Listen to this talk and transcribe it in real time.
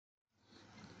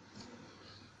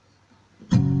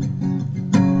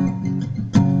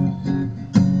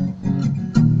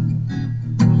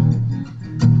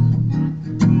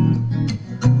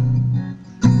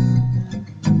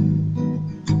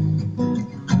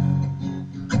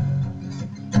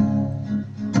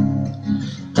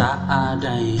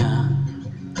ada yang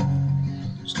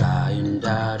selain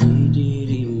dari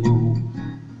dirimu.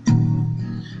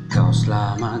 Kau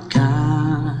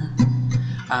selamatkan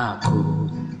aku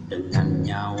dengan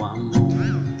nyawamu.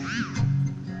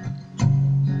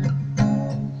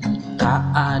 Tak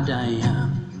ada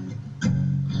yang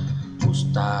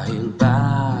mustahil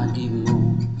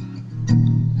bagimu.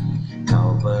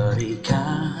 Kau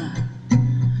berikan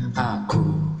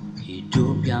aku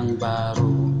hidup yang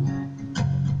baru.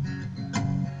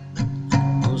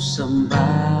 Ku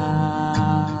sembah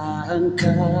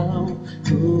Engkau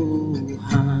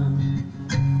Tuhan,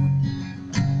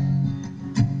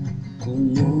 ku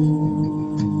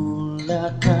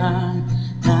muliakan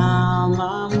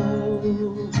namamu.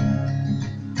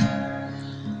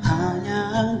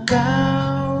 Hanya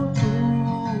Engkau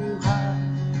Tuhan,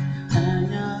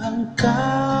 hanya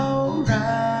Engkau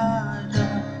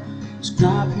Raja.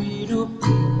 Segenap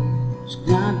hidupku,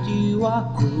 segenap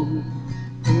jiwaku,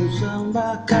 ku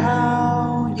sembah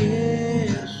Kau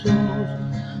Yesus.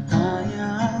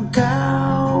 Hanya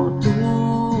Engkau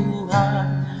Tuhan,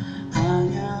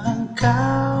 hanya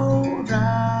Engkau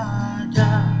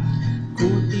Raja. Ku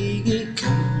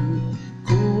tinggikan,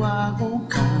 ku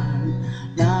agungkan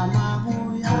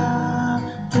namamu ya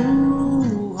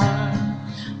Tuhan.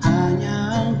 Hanya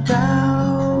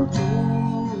Engkau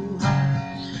Tuhan,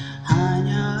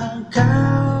 hanya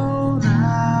Engkau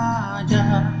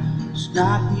Raja.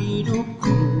 Segenap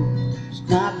hidupku,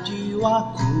 segenap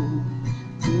jiwaku,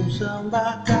 ku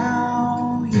sembah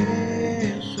Kau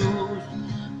Yesus.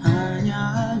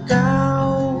 Hanya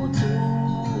Engkau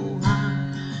Tuhan,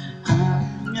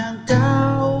 hanya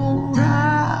Engkau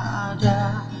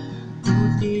Raja. Ku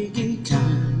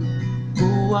tinggikan,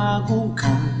 ku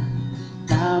agungkan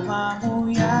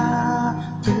namamu ya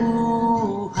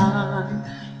Tuhan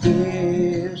Yesus.